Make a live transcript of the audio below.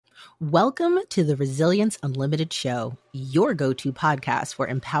Welcome to the Resilience Unlimited Show, your go-to podcast for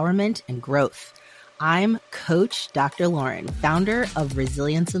empowerment and growth. I'm Coach Dr. Lauren, founder of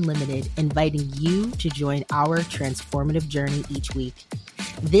Resilience Unlimited, inviting you to join our transformative journey each week.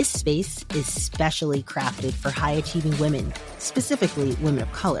 This space is specially crafted for high-achieving women, specifically women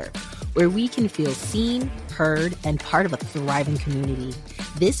of color, where we can feel seen, heard, and part of a thriving community.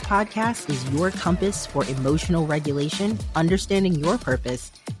 This podcast is your compass for emotional regulation, understanding your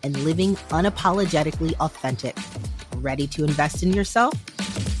purpose, and living unapologetically authentic. Ready to invest in yourself?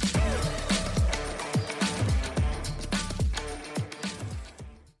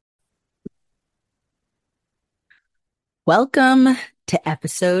 Welcome to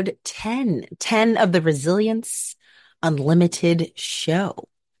episode 10 of the Resilience Unlimited Show.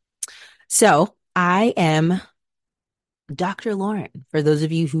 So I am Dr. Lauren. For those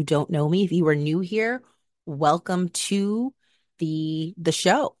of you who don't know me, if you are new here, welcome to the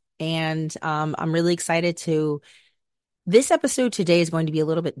show. And I'm really excited this episode today is going to be a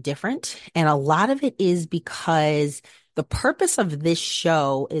little bit different. And a lot of it is because the purpose of this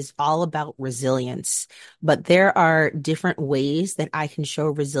show is all about resilience, but there are different ways that I can show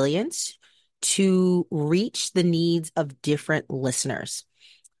resilience to reach the needs of different listeners.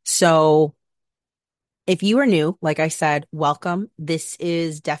 So if you are new, like I said, welcome. This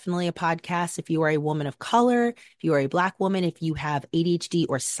is definitely a podcast. If you are a woman of color, if you are a Black woman, if you have ADHD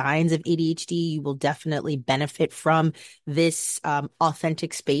or signs of ADHD, you will definitely benefit from this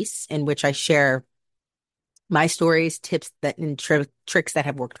authentic space in which I share my stories, tips and tricks that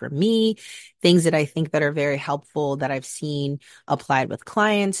have worked for me, things that I think that are very helpful that I've seen applied with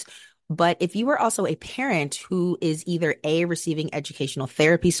clients. But if you are also a parent who is either receiving educational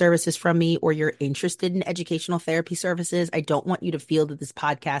therapy services from me, or you're interested in educational therapy services, I don't want you to feel that this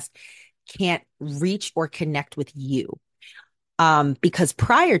podcast can't reach or connect with you. Because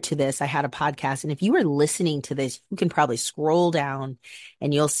prior to this, I had a podcast, and if you are listening to this, you can probably scroll down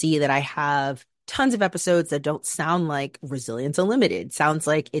and you'll see that I have tons of episodes that don't sound like Resilience Unlimited. Sounds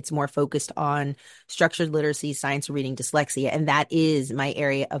like it's more focused on structured literacy, science reading, dyslexia, and that is my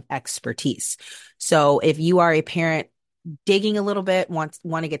area of expertise. So if you are a parent digging a little bit, want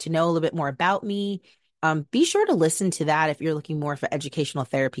to get to know a little bit more about me, be sure to listen to that if you're looking more for educational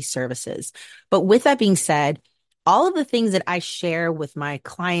therapy services. But with that being said, all of the things that I share with my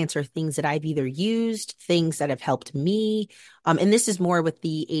clients are things that I've either used, things that have helped me. And this is more with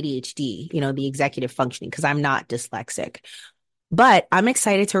the ADHD, the executive functioning, because I'm not dyslexic. But I'm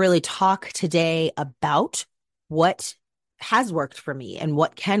excited to really talk today about what has worked for me and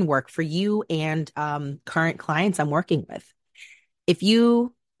what can work for you and current clients I'm working with. If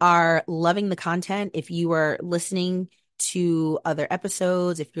you are loving the content, if you are listening to other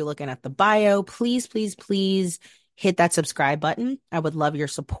episodes, if you're looking at the bio, please hit that subscribe button. I would love your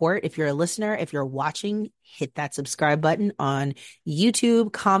support. If you're a listener, if you're watching, hit that subscribe button on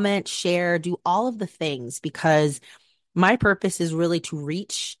YouTube, comment, share, do all of the things, because my purpose is really to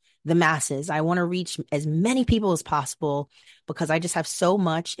reach the masses. I want to reach as many people as possible because I just have so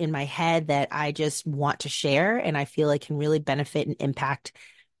much in my head that I just want to share, and I feel it can really benefit and impact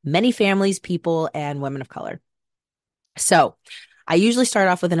many families, people, and women of color. So I usually start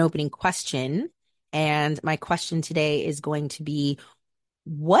off with an opening question, and my question today is going to be,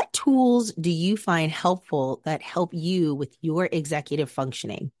 what tools do you find helpful that help you with your executive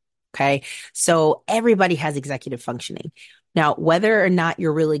functioning? Okay, so everybody has executive functioning. Now, whether or not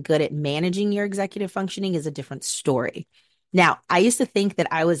you're really good at managing your executive functioning is a different story. Now, I used to think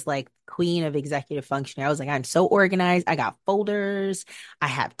that I was like queen of executive functioning. I was like, I'm so organized. I got folders. I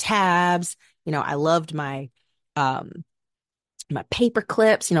have tabs. I loved my paper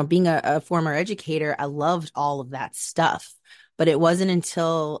clips, being a former educator, I loved all of that stuff. But it wasn't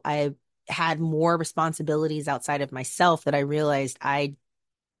until I had more responsibilities outside of myself that I realized I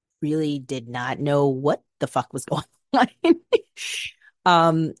really did not know what the fuck was going on.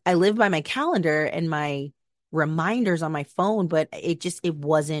 I live by my calendar and my reminders on my phone, but it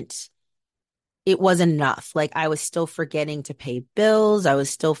wasn't enough. Like, I was still forgetting to pay bills. I was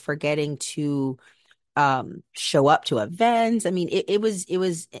still forgetting to show up to events. I mean, it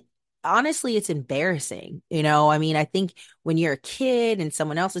was honestly, it's embarrassing. I mean, I think when you're a kid and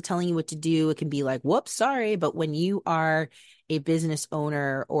someone else is telling you what to do, it can be like, whoops, sorry. But when you are a business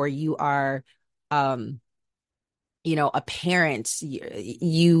owner, or you are, a parent,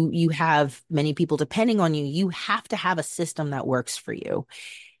 you have many people depending on you. You have to have a system that works for you.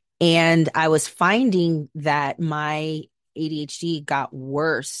 And I was finding that my ADHD got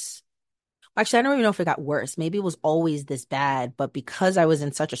worse. Actually, I don't even know if it got worse. Maybe it was always this bad, but because I was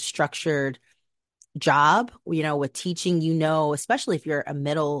in such a structured job, with teaching, especially if you're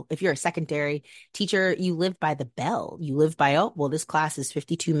a secondary teacher, you live by the bell. You live by, oh, well, this class is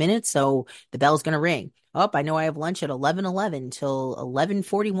 52 minutes, so the bell's going to ring. Oh, I know I have lunch at 11:11 till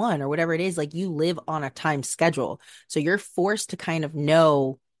 11:41 or whatever it is. Like you live on a time schedule. So you're forced to kind of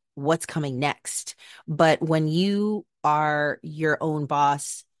know what's coming next. But when you are your own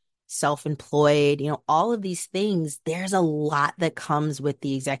boss, self-employed, all of these things, there's a lot that comes with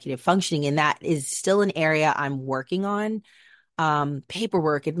the executive functioning, and that is still an area I'm working on.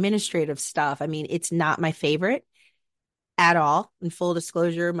 Paperwork, administrative stuff. I mean, it's not my favorite at all. In full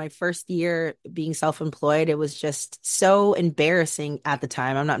disclosure, my first year being self-employed, it was just so embarrassing at the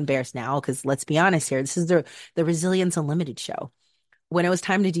time. I'm not embarrassed now because let's be honest here. This is the Resilience Unlimited show. When it was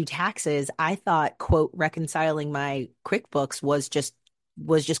time to do taxes, I thought, quote, reconciling my QuickBooks was just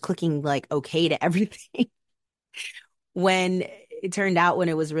clicking like okay to everything. When it turned out, when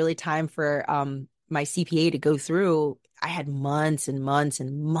it was really time for my CPA to go through, I had months and months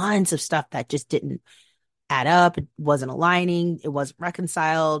and months of stuff that just didn't add up. It wasn't aligning. It wasn't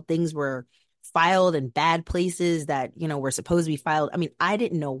reconciled. Things were filed in bad places that, were supposed to be filed. I mean, I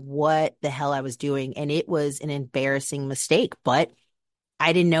didn't know what the hell I was doing. And it was an embarrassing mistake, but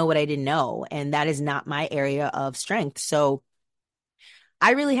I didn't know what I didn't know. And that is not my area of strength. So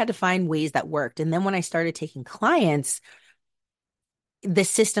I really had to find ways that worked. And then when I started taking clients, the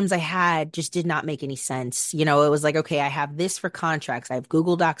systems I had just did not make any sense. It was like, okay, I have this for contracts. I have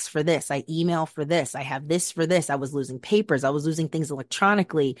Google Docs for this. I email for this. I have this for this. I was losing papers. I was losing things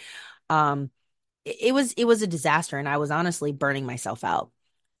electronically. Um, it was a disaster, and I was honestly burning myself out.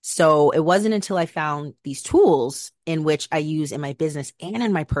 So it wasn't until I found these tools in which I use in my business and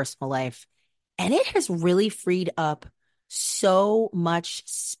in my personal life, and it has really freed up so much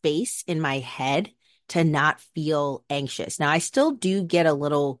space in my head to not feel anxious. Now, I still do get a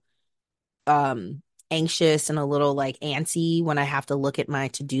little um anxious and a little like antsy when I have to look at my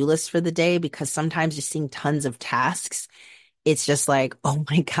to-do list for the day, because sometimes just seeing tons of tasks, it's just like, oh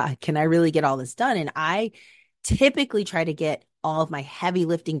my God, can I really get all this done? And I typically try to get all of my heavy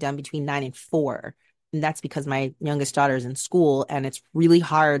lifting done between 9 and 4. And that's because my youngest daughter is in school, and it's really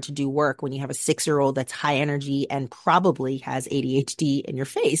hard to do work when you have a 6-year-old that's high energy and probably has ADHD in your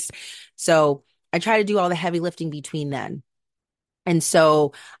face. So I try to do all the heavy lifting between then. And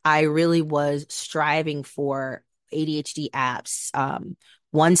so I really was striving for ADHD apps,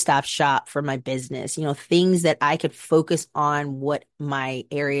 one-stop shop for my business, things that I could focus on what my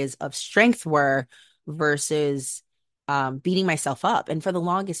areas of strength were versus beating myself up. And for the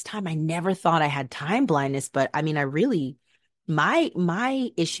longest time, I never thought I had time blindness, but I mean,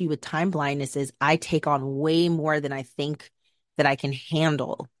 my issue with time blindness is I take on way more than I think that I can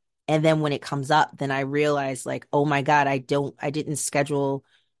handle. And then when it comes up, then I realize like, oh my God, I didn't schedule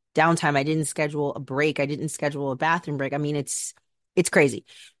downtime. I didn't schedule a break. I didn't schedule a bathroom break. I mean, it's crazy.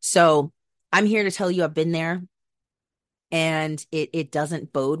 So I'm here to tell you I've been there, and it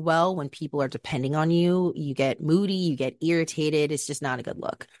doesn't bode well when people are depending on you. You get moody, you get irritated. It's just not a good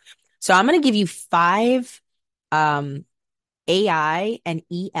look. So I'm going to give you five um AI and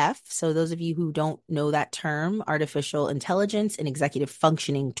EF. So those of you who don't know that term, artificial intelligence and executive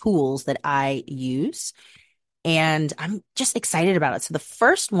functioning tools that I use. And I'm just excited about it. So the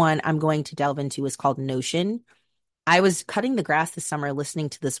first one I'm going to delve into is called Notion. I was cutting the grass this summer listening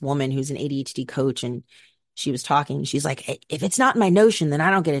to this woman who's an ADHD coach, and she was talking. She's like, "Hey, if it's not in my Notion, then I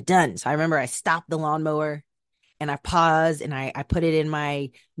don't get it done." So I remember I stopped the lawnmower and I paused and I put it in my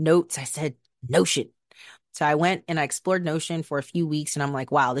notes. I said, Notion. So I went and I explored Notion for a few weeks, and I'm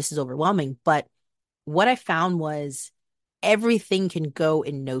like, wow, this is overwhelming. But what I found was everything can go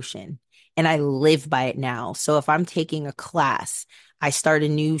in Notion, and I live by it now. So if I'm taking a class, I start a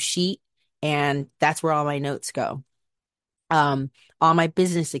new sheet, and that's where all my notes go. Um, all my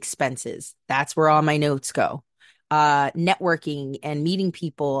business expenses, that's where all my notes go. Networking and meeting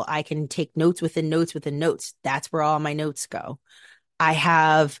people, I can take notes within notes within notes. That's where all my notes go. I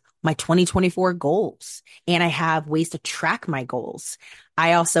have my 2024 goals, and I have ways to track my goals.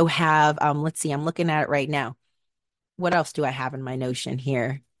 I also have, let's see, I'm looking at it right now. What else do I have in my Notion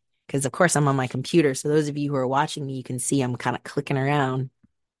here? Because of course I'm on my computer. So those of you who are watching me, you can see I'm kind of clicking around.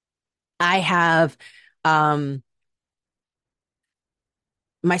 I have um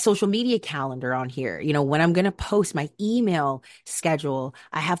my social media calendar on here, when I'm going to post, my email schedule.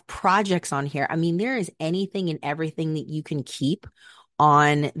 I have projects on here. I mean, there is anything and everything that you can keep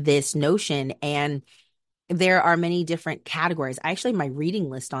on this Notion. And there are many different categories. I actually have my reading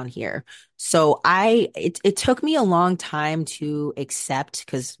list on here. So it took me a long time to accept,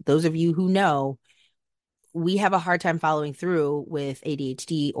 because those of you who know, we have a hard time following through with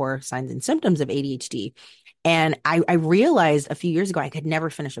ADHD or signs and symptoms of ADHD. And I realized a few years ago I could never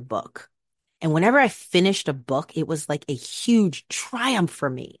finish a book. And whenever I finished a book, it was like a huge triumph for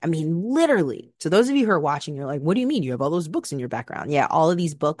me. I mean, literally. So those of you who are watching, you're like, what do you mean? You have all those books in your background? Yeah, all of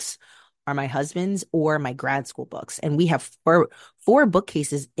these books are my husband's or my grad school books. And we have four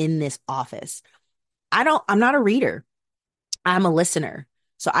bookcases in this office. I'm not a reader. I'm a listener.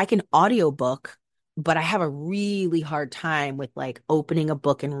 So I can audiobook, but I have a really hard time with like opening a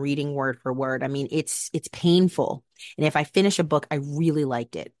book and reading word for word. I mean, it's painful. And if I finish a book, I really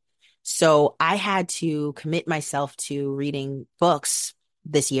liked it. So I had to commit myself to reading books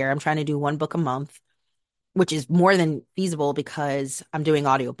this year. I'm trying to do one book a month, which is more than feasible because I'm doing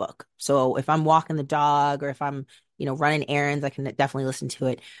audiobook. So if I'm walking the dog or if I'm, running errands, I can definitely listen to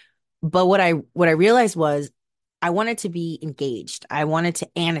it. But what I realized was I wanted to be engaged. I wanted to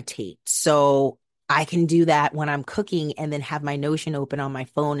annotate. So I can do that when I'm cooking and then have my Notion open on my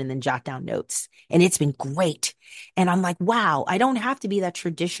phone and then jot down notes. And it's been great. And I'm like, wow, I don't have to be that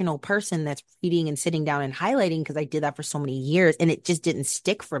traditional person that's reading and sitting down and highlighting because I did that for so many years and it just didn't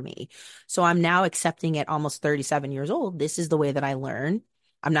stick for me. So I'm now accepting at almost 37 years old. This is the way that I learn.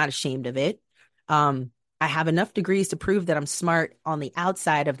 I'm not ashamed of it. Um, I have enough degrees to prove that I'm smart on the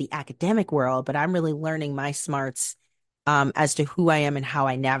outside of the academic world, but I'm really learning my smarts as to who I am and how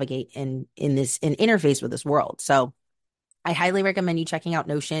I navigate in this in interface with this world. So I highly recommend you checking out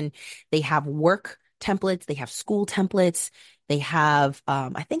Notion. They have work templates, they have school templates, they have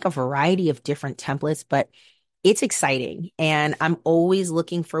I think a variety of different templates, but it's exciting. And I'm always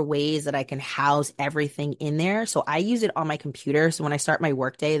looking for ways that I can house everything in there. So I use it on my computer. So when I start my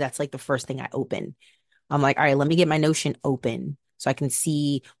workday, that's like the first thing I open. I'm like, all right, let me get my Notion open so I can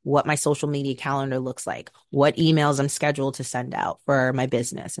see what my social media calendar looks like, what emails I'm scheduled to send out for my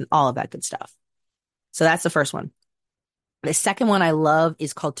business, and all of that good stuff. So that's the first one. The second one I love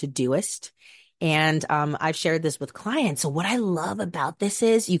is called Todoist. And I've shared this with clients. So what I love about this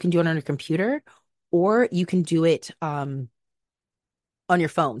is you can do it on your computer or you can do it on your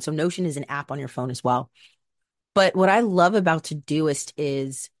phone. So Notion is an app on your phone as well. But what I love about Todoist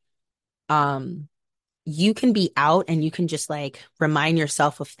is um, you can be out and you can just like remind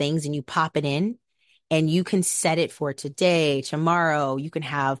yourself of things and you pop it in and you can set it for today, tomorrow. You can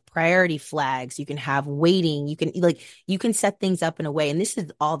have priority flags. You can have waiting. You can set things up in a way. And this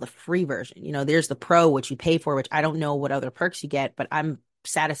is all the free version. There's the pro, which you pay for, which I don't know what other perks you get, but I'm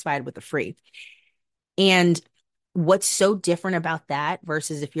satisfied with the free. And what's so different about that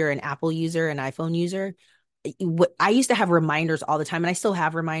versus if you're an Apple user, an iPhone user, what I used to have reminders all the time and I still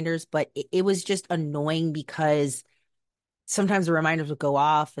have reminders, but it was just annoying because sometimes the reminders would go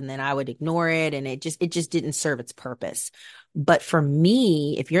off and then I would ignore it and it just didn't serve its purpose. But for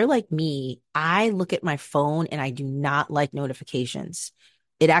me, if you're like me, I look at my phone and I do not like notifications.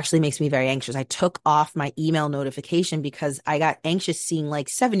 It actually makes me very anxious. I took off my email notification because I got anxious seeing like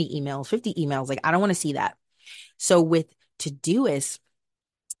 70 emails, 50 emails. Like I don't want to see that. So with Todoist,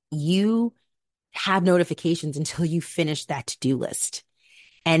 you have notifications until you finish that to-do list.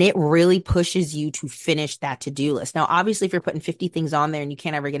 And it really pushes you to finish that to-do list. Now, obviously, if you're putting 50 things on there and you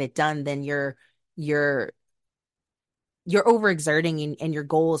can't ever get it done, then you're you're overexerting and your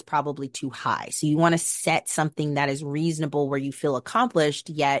goal is probably too high. So you want to set something that is reasonable where you feel accomplished,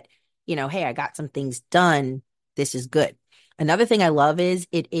 yet, hey, I got some things done. This is good. Another thing I love is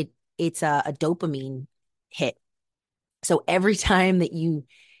it's a dopamine hit. So every time you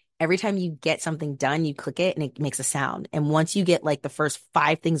get something done, you click it and it makes a sound. And once you get like the first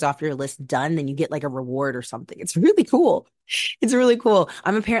 5 things off your list done, then you get like a reward or something. It's really cool. It's really cool.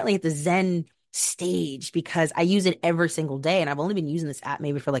 I'm apparently at the Zen stage because I use it every single day. And I've only been using this app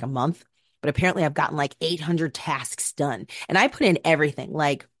maybe for like a month, but apparently I've gotten like 800 tasks done. And I put in everything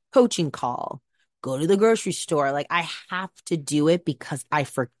like coaching call, go to the grocery store. Like I have to do it because I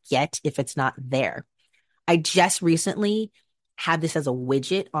forget if it's not there. I just recently had this as a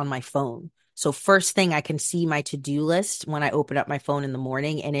widget on my phone. So first thing I can see my to-do list when I open up my phone in the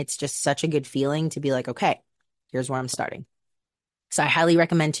morning and it's just such a good feeling to be like, okay, here's where I'm starting. So I highly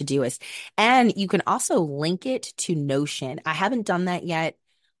recommend Todoist. And you can also link it to Notion. I haven't done that yet.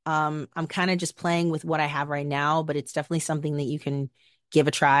 I'm kind of just playing with what I have right now, but it's definitely something that you can give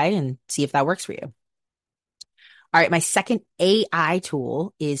a try and see if that works for you. All right, my second AI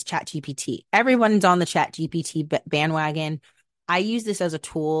tool is ChatGPT. Everyone's on the ChatGPT bandwagon. I use this as a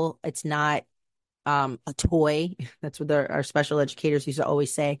tool. It's not a toy. That's what our special educators used to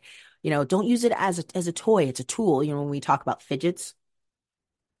always say. Don't use it as a toy. It's a tool. When we talk about fidgets.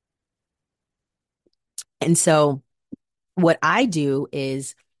 And so what I do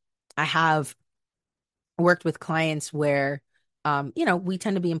is I have worked with clients where, we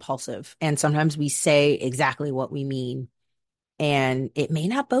tend to be impulsive and sometimes we say exactly what we mean and it may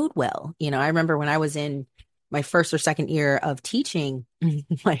not bode well. I remember when I was in my first or second year of teaching,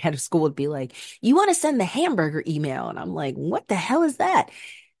 my head of school would be like, "You want to send the hamburger email?" And I'm like, "What the hell is that?"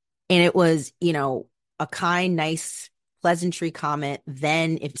 And it was, a kind, nice pleasantry comment.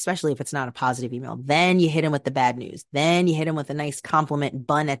 Then, especially if it's not a positive email, then you hit him with the bad news. Then you hit him with a nice compliment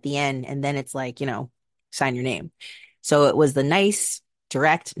bun at the end. And then it's like, sign your name. So it was the nice,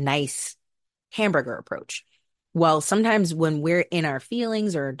 direct, nice hamburger approach. Well, sometimes when we're in our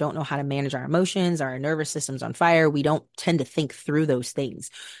feelings or don't know how to manage our emotions, our nervous system's on fire, we don't tend to think through those things.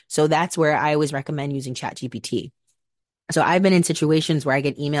 So that's where I always recommend using ChatGPT. So I've been in situations where I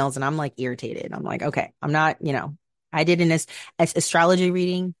get emails and I'm like irritated. I'm like, okay, I'm not, I did an astrology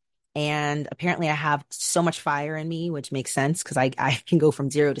reading and apparently I have so much fire in me, which makes sense because I can go from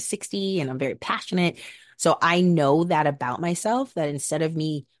 0 to 60 and I'm very passionate. So I know that about myself that instead of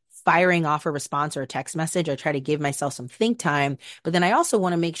me firing off a response or a text message, I try to give myself some think time. But then I also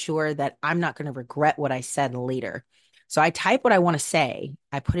want to make sure that I'm not going to regret what I said later. So I type what I want to say.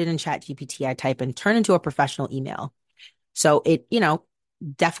 I put it in Chat GPT. I type and turn into a professional email. So it,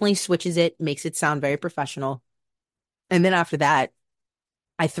 definitely switches it, makes it sound very professional. And then after that,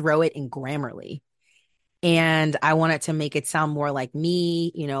 I throw it in Grammarly. And I want it to make it sound more like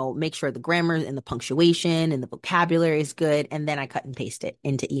me, make sure the grammar and the punctuation and the vocabulary is good. And then I cut and paste it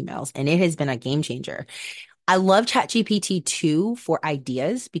into emails. And it has been a game changer. I love ChatGPT too for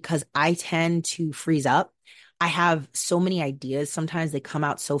ideas because I tend to freeze up. I have so many ideas. Sometimes they come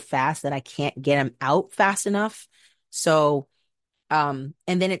out so fast that I can't get them out fast enough. So and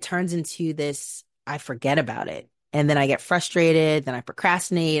then it turns into this, I forget about it. And then I get frustrated, then I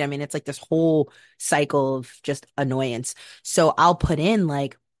procrastinate. I mean, it's like this whole cycle of just annoyance. So I'll put in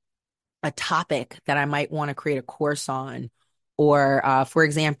like a topic that I might want to create a course on. Or for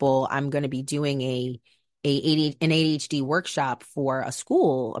example, I'm going to be doing an ADHD workshop for a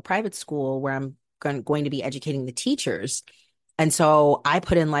school, a private school where I'm going to be educating the teachers. And so I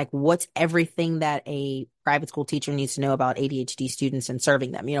put in like, what's everything that a private school teacher needs to know about ADHD students and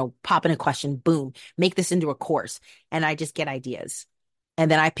serving them? Pop in a question, boom, make this into a course. And I just get ideas. And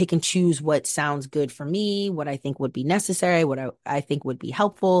then I pick and choose what sounds good for me, what I think would be necessary, what I think would be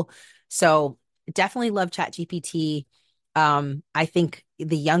helpful. So definitely love ChatGPT. I think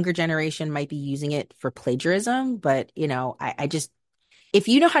the younger generation might be using it for plagiarism, but I just, if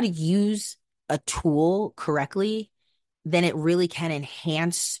you know how to use a tool correctly, then it really can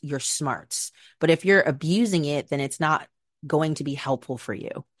enhance your smarts. But if you're abusing it, then it's not going to be helpful for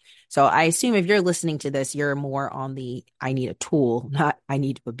you. So I assume if you're listening to this, you're more on the I need a tool, not I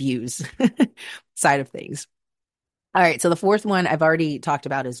need to abuse side of things. All right. So the fourth one I've already talked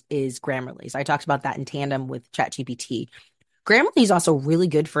about is Grammarly. So I talked about that in tandem with ChatGPT. Grammarly is also really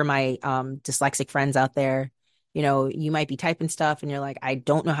good for my dyslexic friends out there. You might be typing stuff and you're like, I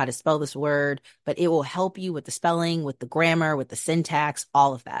don't know how to spell this word, but it will help you with the spelling, with the grammar, with the syntax,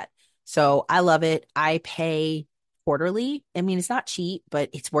 all of that. So I love it. I pay quarterly. I mean, it's not cheap, but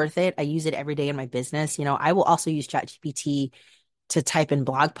it's worth it. I use it every day in my business. I will also use ChatGPT to type in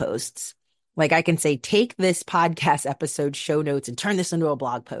blog posts. Like I can say, take this podcast episode show notes and turn this into a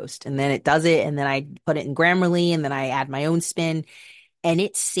blog post. And then it does it. And then I put it in Grammarly and then I add my own spin. And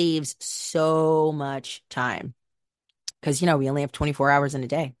it saves so much time because, we only have 24 hours in a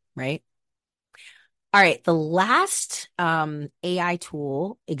day, right? All right. The last AI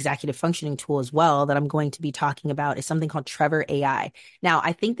tool, executive functioning tool as well, that I'm going to be talking about is something called Trevor AI. Now,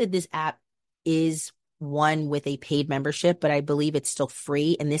 I think that this app is one with a paid membership, but I believe it's still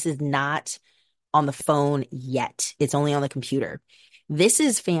free. And this is not on the phone yet. It's only on the computer. This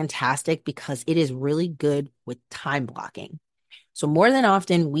is fantastic because it is really good with time blocking. So more than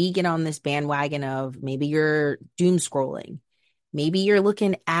often, we get on this bandwagon of maybe you're doom scrolling. Maybe you're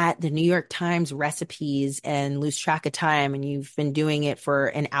looking at the New York Times recipes and lose track of time and you've been doing it for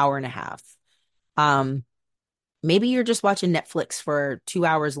an hour and a half. Um, Maybe you're just watching Netflix for 2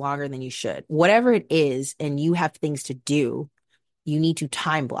 hours longer than you should. Whatever it is, and you have things to do, you need to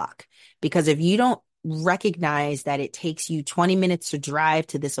time block. Because if you don't recognize that it takes you 20 minutes to drive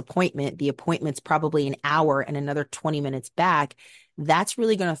to this appointment, the appointment's probably an hour and another 20 minutes back, that's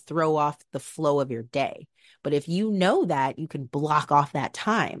really going to throw off the flow of your day. But if you know that you can block off that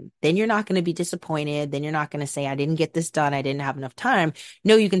time, then you're not going to be disappointed. Then you're not going to say, I didn't get this done. I didn't have enough time.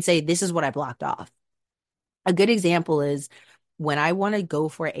 No, you can say, this is what I blocked off. A good example is when I want to go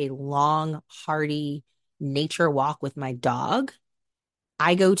for a long, hearty nature walk with my dog.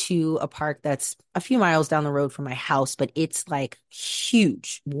 I go to a park that's a few miles down the road from my house, but it's like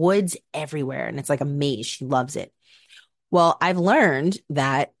huge, woods everywhere. And it's like a maze. She loves it. Well, I've learned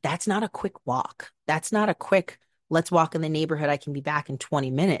that that's not a quick walk. That's not a quick, let's walk in the neighborhood. I can be back in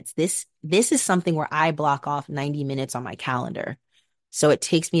 20 minutes. This is something where I block off 90 minutes on my calendar. So it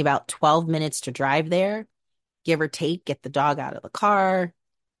takes me about 12 minutes to drive there, give or take, get the dog out of the car.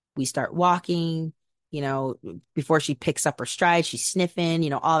 We start walking, before she picks up her stride, she's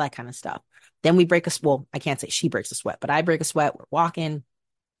sniffing, all that kind of stuff. Then we break a, well, I can't say she breaks a sweat, but I break a sweat. We're walking.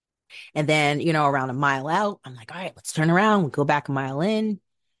 And then, around a mile out, I'm like, all right, let's turn around. We'll go back a mile in.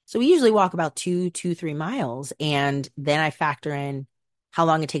 So we usually walk about 3 miles. And then I factor in how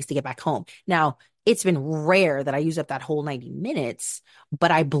long it takes to get back home. Now, it's been rare that I use up that whole 90 minutes,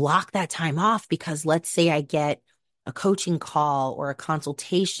 but I block that time off because let's say I get a coaching call or a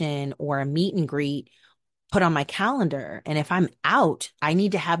consultation or a meet and greet put on my calendar. And if I'm out, I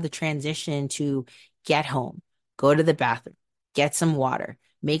need to have the transition to get home, go to the bathroom, get some water,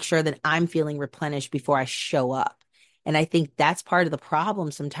 make sure that I'm feeling replenished before I show up. And I think that's part of the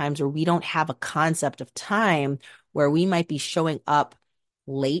problem sometimes where we don't have a concept of time where we might be showing up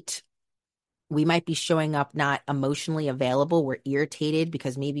late. We might be showing up not emotionally available. We're irritated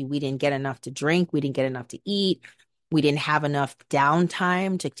because maybe we didn't get enough to drink. We didn't get enough to eat. We didn't have enough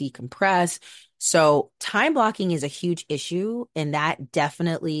downtime to decompress. So time blocking is a huge issue, and that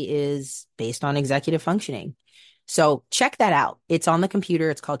definitely is based on executive functioning. So check that out. It's on the computer.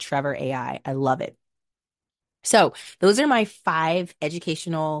 It's called Trevor AI. I love it. So those are my 5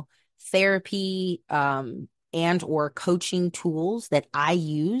 educational therapy and or coaching tools that I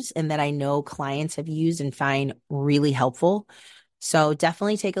use and that I know clients have used and find really helpful. So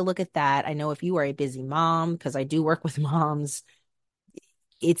definitely take a look at that. I know if you are a busy mom, because I do work with moms,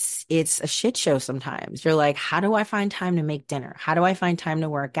 it's a shit show sometimes. You're like, how do I find time to make dinner? How do I find time to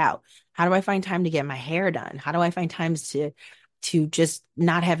work out? How do I find time to get my hair done? How do I find times to just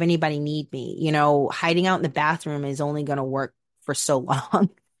not have anybody need me? Hiding out in the bathroom is only going to work for so long.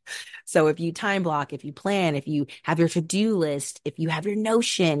 So if you time block, if you plan, if you have your to-do list, if you have your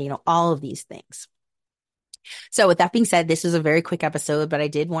Notion, all of these things. So with that being said, this is a very quick episode, but I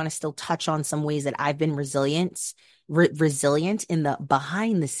did want to still touch on some ways that I've been resilient in the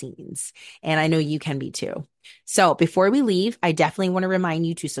behind the scenes. And I know you can be too. So before we leave, I definitely want to remind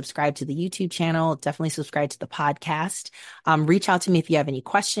you to subscribe to the YouTube channel, definitely subscribe to the podcast. Reach out to me if you have any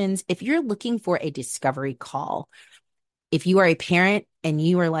questions. If you're looking for a discovery call, if you are a parent and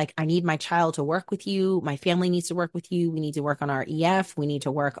you are like, I need my child to work with you, my family needs to work with you, we need to work on our EF, we need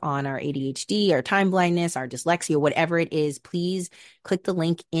to work on our ADHD, our time blindness, our dyslexia, whatever it is, please click the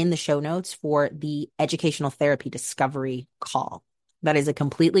link in the show notes for the educational therapy discovery call. That is a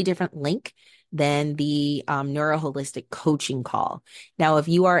completely different link than the neuroholistic coaching call. Now, if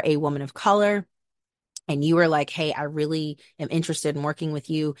you are a woman of color, and you are like, hey, I really am interested in working with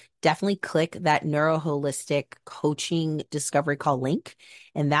you, definitely click that neuroholistic coaching discovery call link,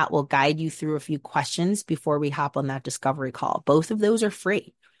 and that will guide you through a few questions before we hop on that discovery call. Both of those are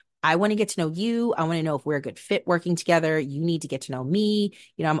free. I want to get to know you. I want to know if we're a good fit working together. You need to get to know me.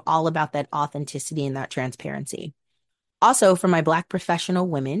 I'm all about that authenticity and that transparency. Also, for my Black professional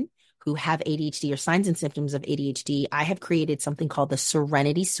women who have ADHD or signs and symptoms of ADHD, I have created something called the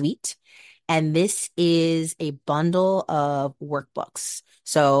Serenity Suite. And this is a bundle of workbooks.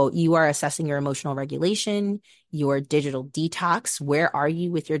 So you are assessing your emotional regulation, your digital detox. Where are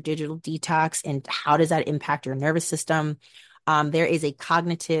you with your digital detox and how does that impact your nervous system? There is a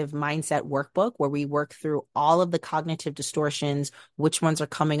cognitive mindset workbook where we work through all of the cognitive distortions, which ones are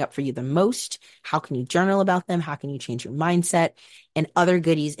coming up for you the most, how can you journal about them, how can you change your mindset, and other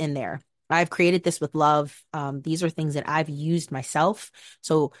goodies in there. I've created this with love. These are things that I've used myself.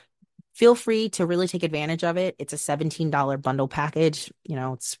 So feel free to really take advantage of it. It's a $17 bundle package.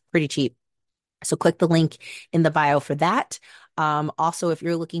 It's pretty cheap. So click the link in the bio for that. Also, if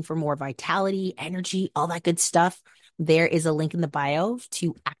you're looking for more vitality, energy, all that good stuff, there is a link in the bio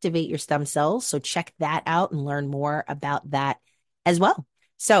to activate your stem cells. So check that out and learn more about that as well.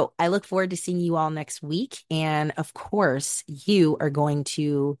 So I look forward to seeing you all next week. And of course, you are going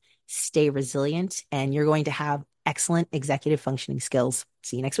to stay resilient and you're going to have excellent executive functioning skills.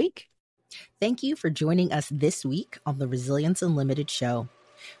 See you next week. Thank you for joining us this week on the Resilience Unlimited show.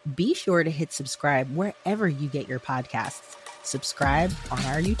 Be sure to hit subscribe wherever you get your podcasts. Subscribe on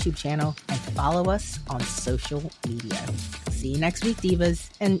our YouTube channel and follow us on social media. See you next week, divas.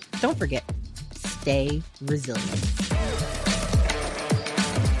 And don't forget, stay resilient.